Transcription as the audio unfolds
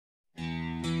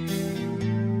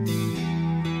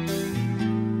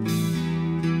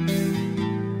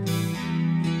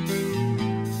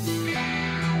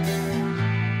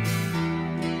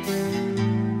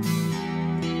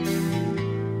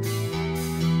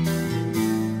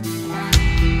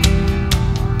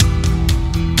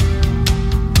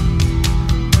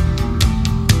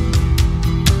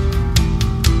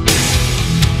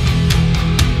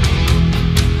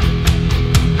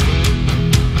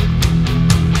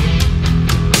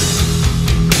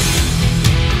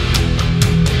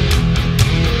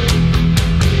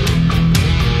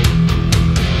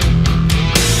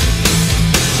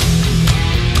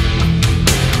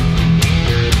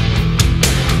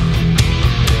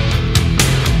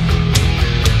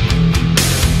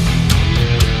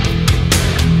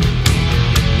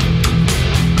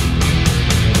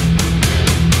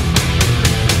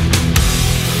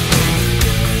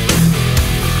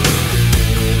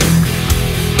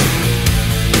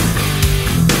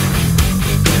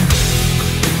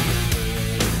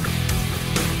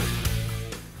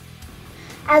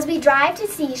As we drive to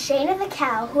see Shanna the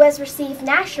cow, who has received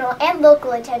national and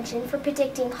local attention for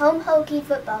predicting home hockey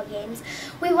football games,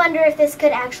 we wonder if this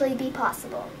could actually be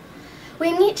possible.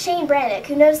 We meet Shane Brannock,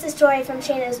 who knows the story from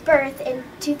Shanna's birth in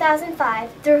 2005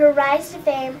 through her rise to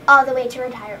fame all the way to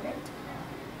retirement.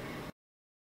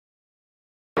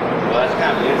 Well, that's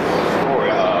kind of an interesting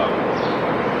story.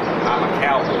 I'm a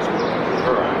cow whisperer with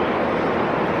her.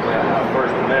 When I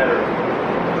first met her,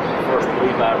 the first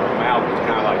bleep out of her mouth was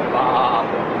kind of like Bob.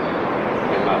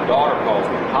 And my daughter calls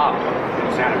me Papa.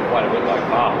 It sounded quite a bit like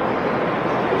Papa.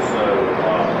 So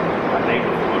I named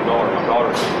her for my daughter. My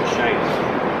daughter's name is Shane.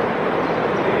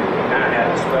 And we kind of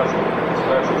had a special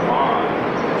bond.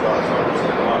 So I started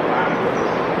spending a lot of time with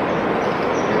her.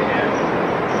 And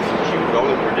she was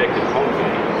only predicting home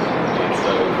games. And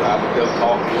so I would go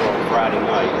talk to her on Friday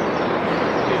night.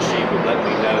 And she would let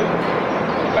me know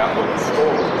about what the score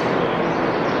was going to be.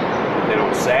 And then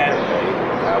on Saturday,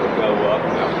 I would go up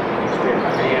and I would extend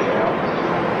my hand out.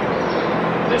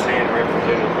 This hand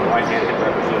represented, the right hand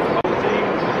represented the home team,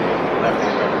 and the left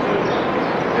hand represented the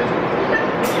visitor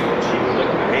team. And she would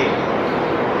lick my hand.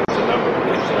 It's a number of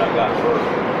licks that I got for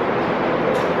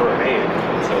her hand,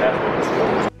 and so that's what the score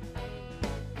was.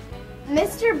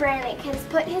 Mr. Brannock has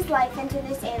put his life into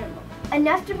this animal,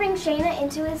 enough to bring Shanna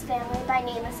into his family by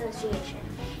name association.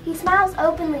 He smiles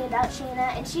openly about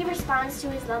Shanna, and she responds to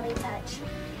his loving touch.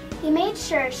 He made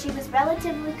sure she was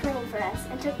relatively clean for us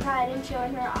and took pride in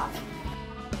showing her off.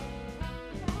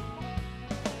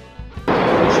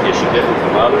 Is she different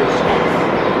from others?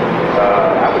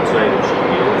 I would say that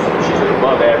she's an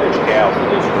above average cow for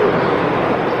this group.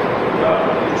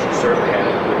 She certainly had a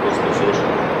good disposition.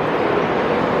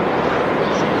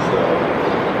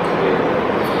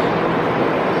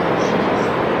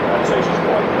 I'd say she's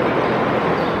quite good.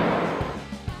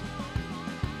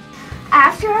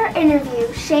 After our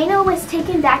interview, Shanna was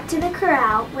taken back to the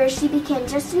corral where she became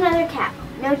just another cow,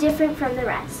 no different from the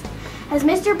rest. Has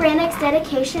Mr. Brannock's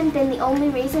dedication been the only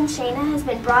reason Shanna has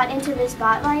been brought into the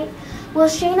spotlight? Will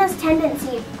Shanna's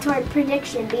tendency toward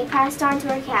prediction be passed on to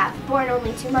her calf, born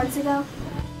only 2 months ago?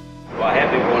 Well, I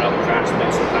have been going up and trying to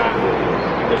spend some time with her.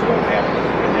 I just don't have the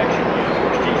connection yet.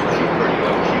 She's pretty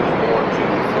young. She was born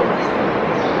June 1st,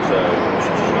 so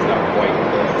she's not quite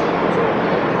so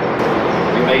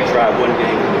we may try one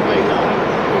game and we may not.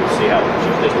 We'll see how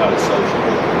she's just not as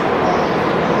sociable.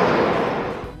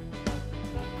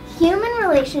 Human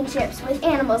relationships with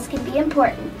animals can be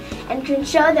important and can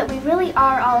show that we really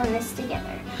are all in this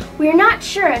together. We're not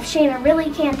sure if Shanna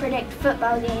really can predict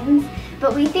football games,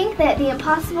 but we think that the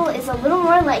impossible is a little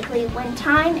more likely when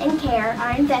time and care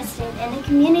are invested and the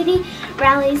community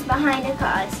rallies behind a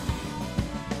cause.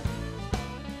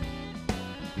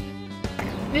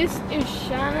 This is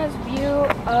Shanna's view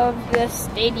of the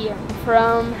stadium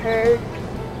from her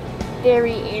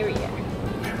dairy area.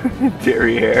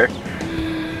 Derriere.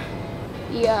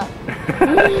 Yeah.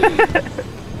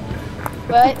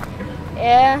 But,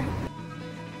 yeah.